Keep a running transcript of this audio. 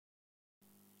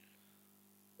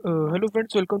Hello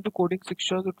friends, welcome to Coding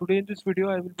Shiksha. So today in this video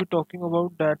I will be talking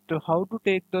about that how to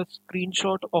take the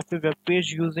screenshot of a web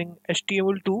page using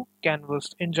html2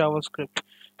 canvas in JavaScript.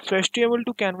 So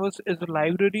html2 canvas is a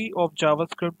library of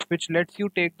JavaScript which lets you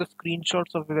take the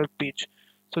screenshots of a web page.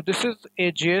 So this is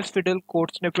a JS Fiddle code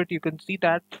snippet. You can see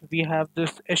that we have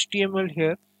this HTML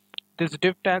here. This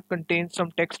div tag contains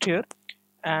some text here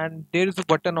and there is a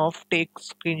button of take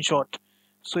screenshot.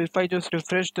 So if I just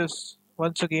refresh this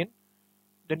once again,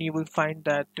 then you will find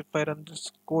that if I run this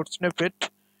code snippet,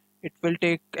 it will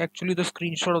take actually the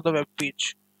screenshot of the web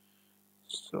page.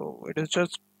 So it is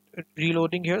just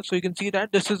reloading here. So you can see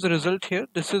that this is the result here.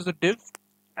 This is the div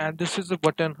and this is the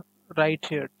button right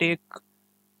here.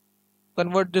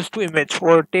 Convert this to image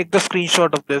or take the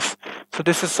screenshot of this. So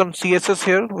this is some CSS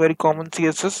here, very common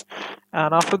CSS.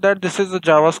 And after that, this is the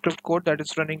JavaScript code that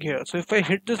is running here. So if I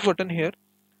hit this button here,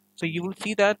 so you will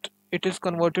see that it is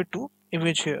converted to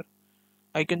image here.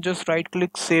 I can just right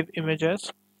click save image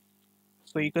as,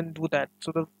 so you can do that.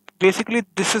 So the basically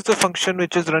this is the function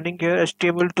which is running here,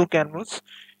 html2 canvas,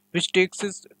 which takes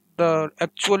is the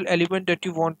actual element that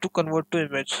you want to convert to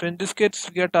image. So in this case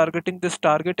we are targeting this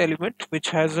target element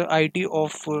which has a id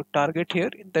of target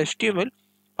here in the html.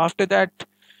 After that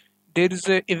there is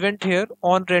a event here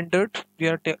on rendered we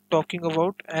are talking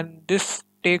about, and this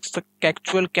takes the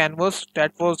actual canvas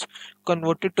that was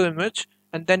converted to image,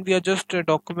 and then we are just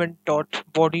document dot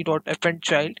body dot append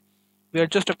child. We are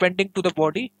just appending to the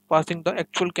body, passing the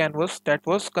actual canvas that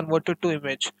was converted to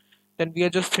image. Then we are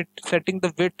just setting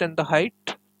the width and the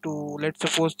height to, let's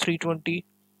suppose, 320,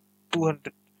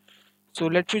 200. So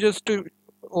let me just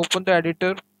open the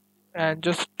editor and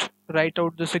just write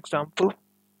out this example.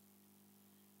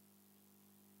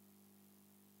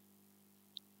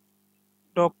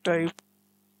 Doc type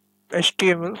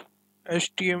html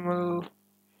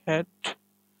head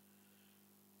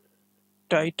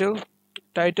title.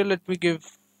 Let me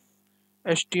give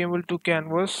html2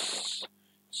 canvas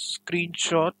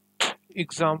screenshot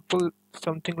example,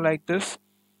 something like this.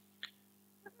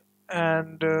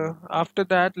 And after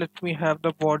that let me have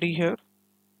the body here.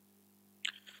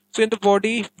 So in the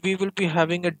body we will be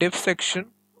having a div section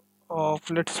of,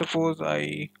 let's suppose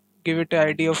I give it an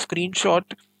ID of screenshot,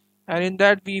 and in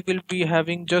that we will be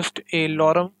having just a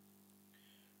lorem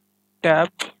tab.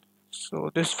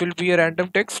 So this will be a random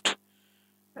text,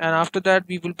 and after that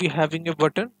we will be having a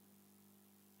button.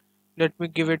 Let me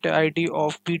give it an ID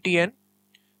of ptn.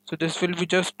 So this will be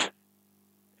just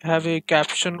have a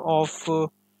caption of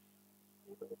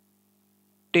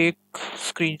take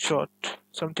screenshot,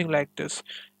 something like this.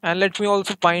 And let me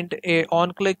also find a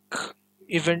on click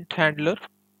event handler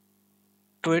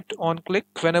to it. On click,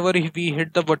 whenever we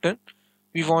hit the button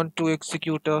we want to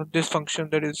execute this function,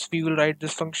 that is we will write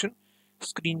this function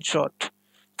screenshot.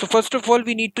 So first of all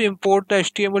we need to import the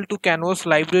html2 canvas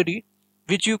library,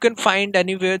 which you can find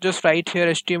anywhere. Just write here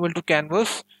html2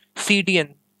 canvas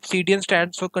cdn. CDN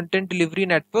stands for Content Delivery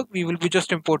Network. We will be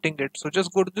just importing it. So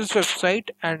just go to this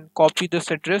website and copy this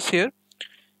address here.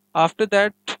 After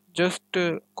that, just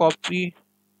copy,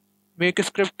 make a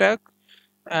script tag,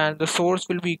 and the source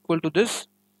will be equal to this,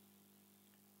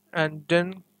 and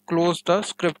then close the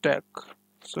script tag.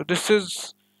 So this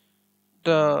is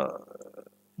the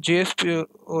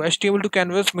HTML2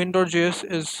 canvas main.js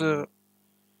is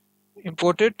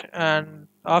imported, and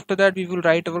after that we will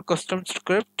write our custom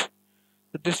script.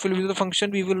 So this will be the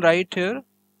function we will write here,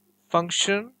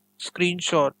 function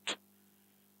screenshot,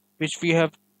 which we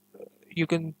have, you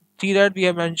can see that we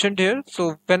have mentioned here.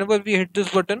 So whenever we hit this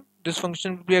button, this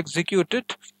function will be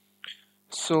executed.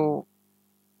 So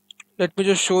let me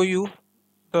just show you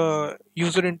the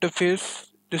user interface.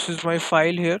 This is my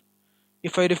file here.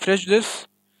 If I refresh this,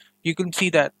 you can see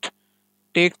that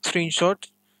take screenshot.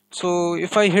 So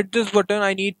if I hit this button,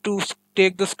 I need to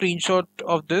take the screenshot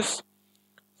of this.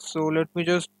 So let me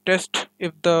just test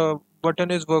if the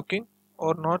button is working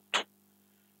or not.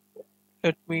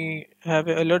 Let me have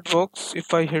an alert box.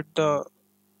 If I hit the,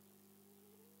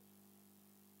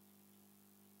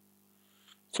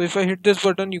 so if I hit this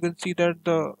button, you can see that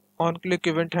the on click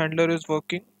event handler is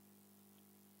working.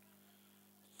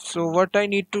 So what I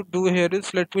need to do here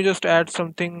is, let me just add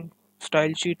something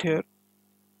style sheet here.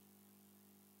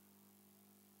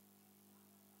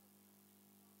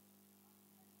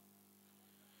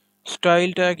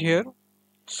 Style tag here.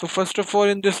 So first of all,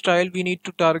 in this style we need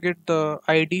to target the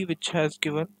ID which has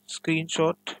given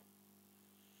screenshot.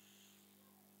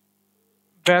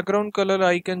 Background color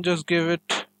I can just give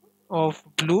it of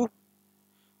blue.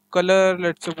 Color,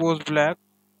 let's suppose black.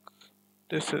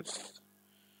 This is,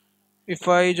 if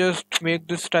I just make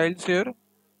this styles here,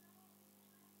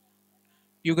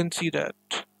 you can see that.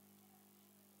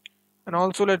 And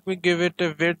also let me give it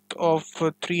a width of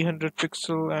 300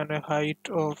 pixel and a height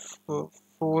of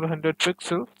 400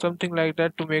 pixel, something like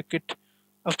that, to make it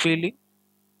appealing.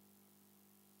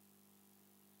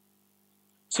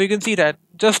 So you can see that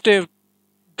just a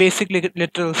basic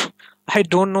little. I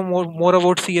don't know more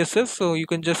about CSS, so you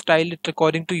can just style it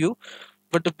according to you.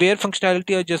 But the bare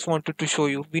functionality I just wanted to show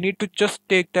you. We need to just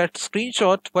take that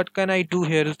screenshot. What can I do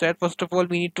here is that first of all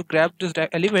we need to grab this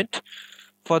element.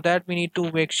 For that we need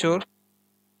to make sure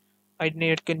I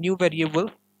make a new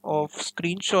variable of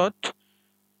screenshot.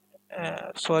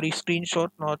 Sorry, screenshot,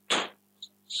 not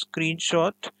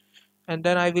screenshot. And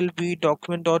then I will be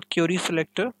document.query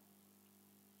selector.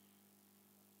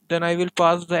 Then I will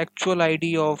pass the actual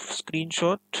ID of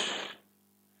screenshot.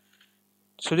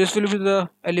 So this will be the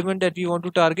element that we want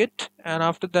to target, and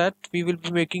after that we will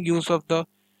be making use of the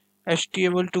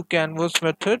html2canvas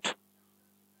method.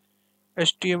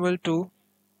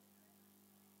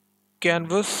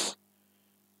 html2canvas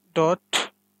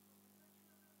dot.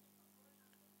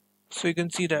 So you can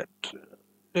see that.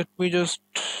 Let me just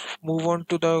move on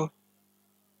to the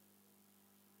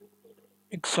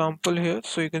example here.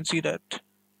 So you can see that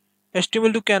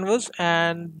html2canvas,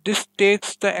 and this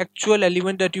takes the actual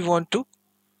element that you want to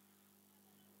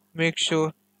make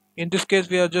sure. In this case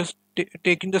we are just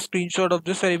taking the screenshot of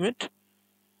this element,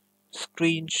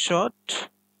 screenshot,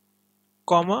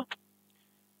 comma,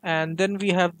 and then we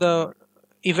have the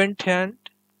event hand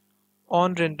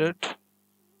on rendered.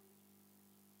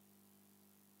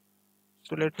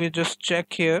 So let me just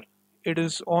check here, it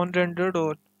is on rendered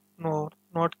or no,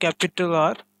 not capital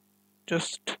R,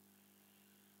 just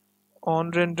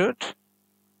on rendered.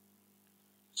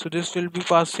 So this will be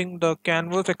passing the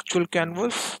canvas, actual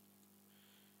canvas.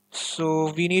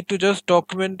 So we need to just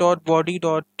document dot body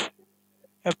dot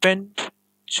append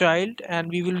child, and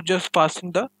we will just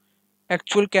passing the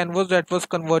actual canvas that was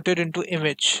converted into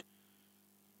image.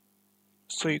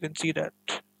 So you can see that.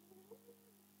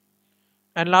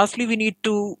 And lastly we need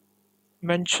to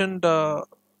mention the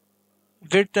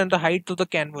width and the height of the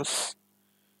canvas.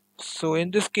 So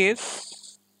in this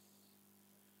case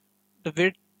the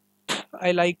width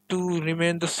I like to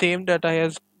remain the same that I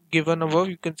has given above.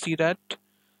 You can see that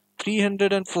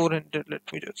 300 and 400.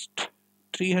 Let me just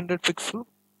 300 pixel.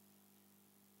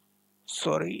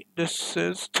 Sorry, this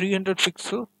is 300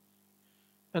 pixel,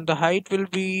 and the height will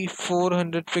be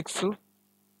 400 pixel.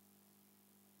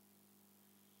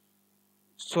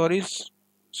 Sorry,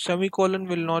 semicolon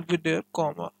will not be there,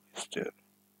 comma is there.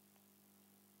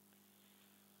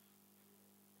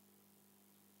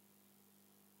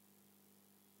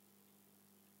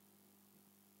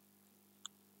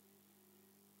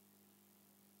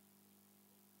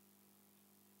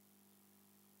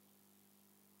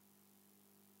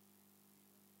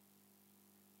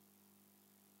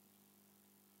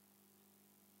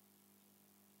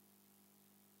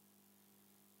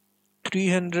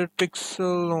 300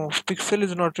 pixel, no, pixel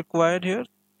is not required here.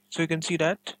 So you can see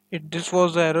that this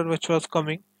was the error which was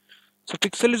coming. So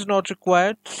pixel is not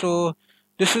required. So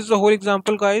this is the whole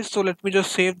example, guys. So let me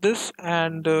just save this,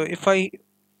 and if I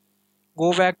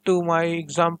go back to my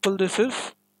example, this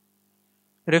is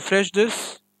refresh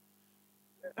this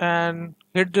and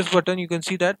hit this button, you can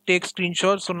see that take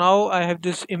screenshot. So now I have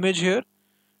this image here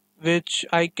which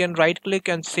I can right click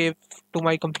and save to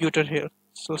my computer here.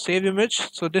 So save image.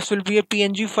 So this will be a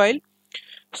PNG file.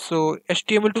 So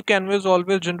html2canvas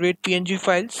always generate PNG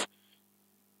files,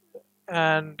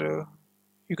 and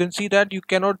you can see that you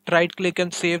cannot right click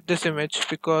and save this image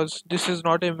because this is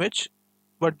not image,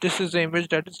 but this is the image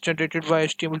that is generated by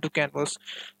html2canvas.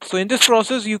 So in this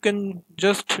process you can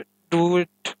just do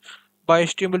it by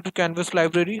html2canvas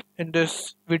library. In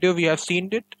this video we have seen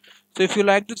it. So if you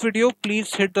like this video,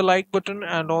 please hit the like button,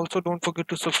 and also don't forget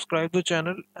to subscribe the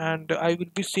channel, and I will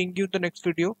be seeing you in the next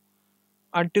video.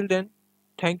 Until then,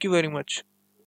 thank you very much.